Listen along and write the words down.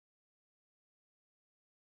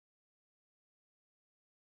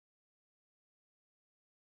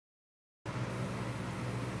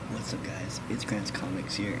What's up guys, it's Grant's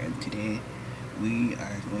Comics here, and today we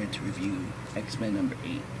are going to review X-Men number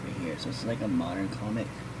 8 right here. So it's like a modern comic.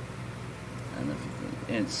 I don't know if you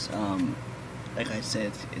can, it's like I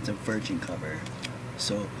said, it's a virgin cover.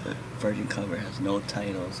 So virgin cover has no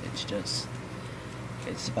titles,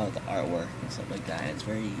 it's about the artwork and stuff like that. And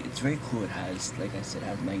it's very cool. It has, like I said, it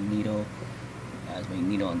has Magneto. It has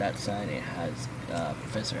Magneto on that side. It has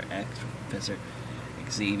Professor X, Professor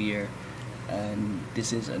Xavier. And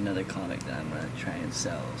this is another comic that I'm gonna try and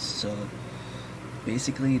sell. So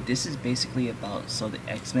basically, this is basically about, so the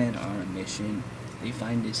X-Men are on a mission. They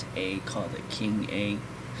find this egg called the King Egg,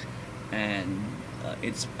 and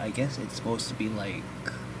I guess it's supposed to be like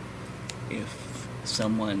if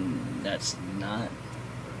someone that's not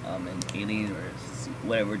an alien or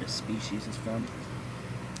whatever the species is from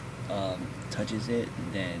touches it,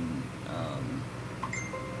 then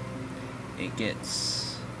it gets,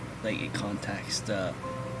 like, it contacts the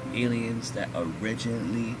aliens that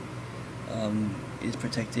originally is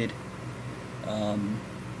protecting the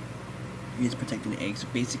egg. So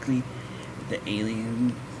basically, the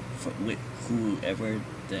alien, with whoever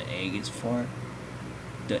the egg is for,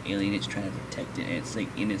 the alien is trying to protect it, and it's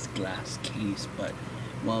like in its glass case. But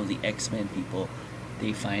one of the X-Men people,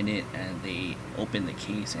 they find it and they open the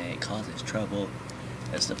case, and it causes trouble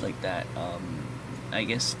and stuff like that. I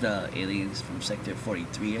guess the aliens from Sector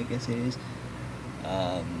 43, I guess it is.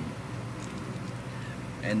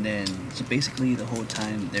 And then, so basically the whole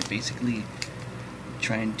time, they're basically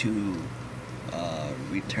trying to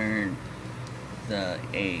return the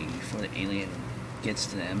egg before the alien gets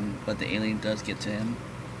to them, but the alien does get to them.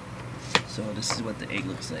 So this is what the egg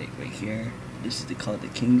looks like right here. This is called the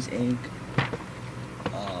King's Egg.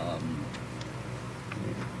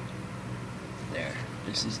 There.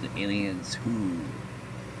 This is the aliens who...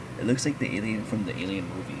 It looks like the alien from the Alien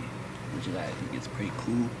movie, which is, I think, it's pretty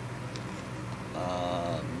cool.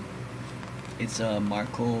 It's a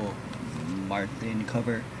Marco Martin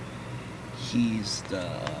cover. He's the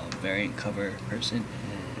variant cover person.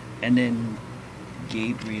 And then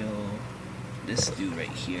Gabriel, this dude right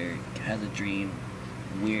here, has a dream,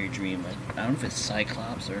 weird dream. I don't know if it's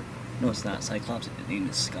Cyclops or... No, it's not Cyclops. His name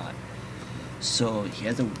is Scott. So he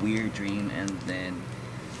has a weird dream, and then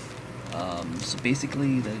so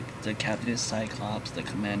basically the captain is Cyclops, the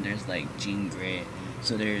commander is like Jean Grey.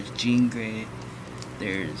 So there's Jean Grey,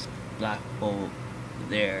 there's Black Bolt,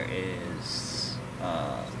 there is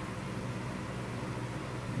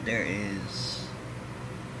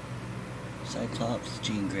Cyclops,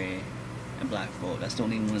 Jean Grey, and Black Bolt. That's the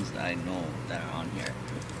only ones that I know that are on here.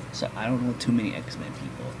 So I don't know too many X-Men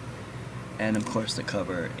people. And of course the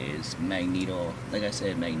cover is Magneto, like I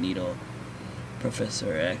said, Magneto,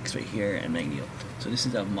 Professor X right here, and Magneto. So this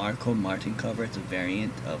is a Marco Martin cover. It's a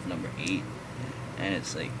variant of number 8, and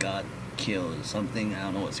it's like God Kills something. I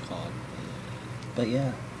don't know what it's called, but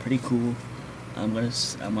yeah, pretty cool.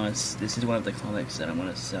 This is one of the comics that I'm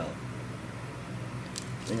gonna sell.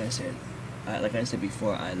 Like I said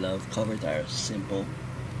before, I love covers that are simple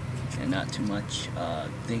and not too much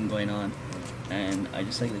thing going on. And I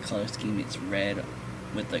just like the color scheme. It's red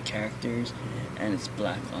with the characters, and it's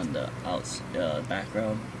black on the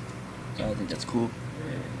background. So I think that's cool.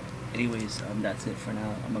 Anyways, that's it for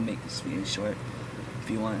now. I'm gonna make this video short. If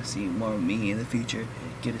you want to see more of me in the future,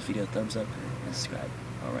 give this video a thumbs up and subscribe.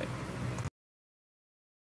 Alright.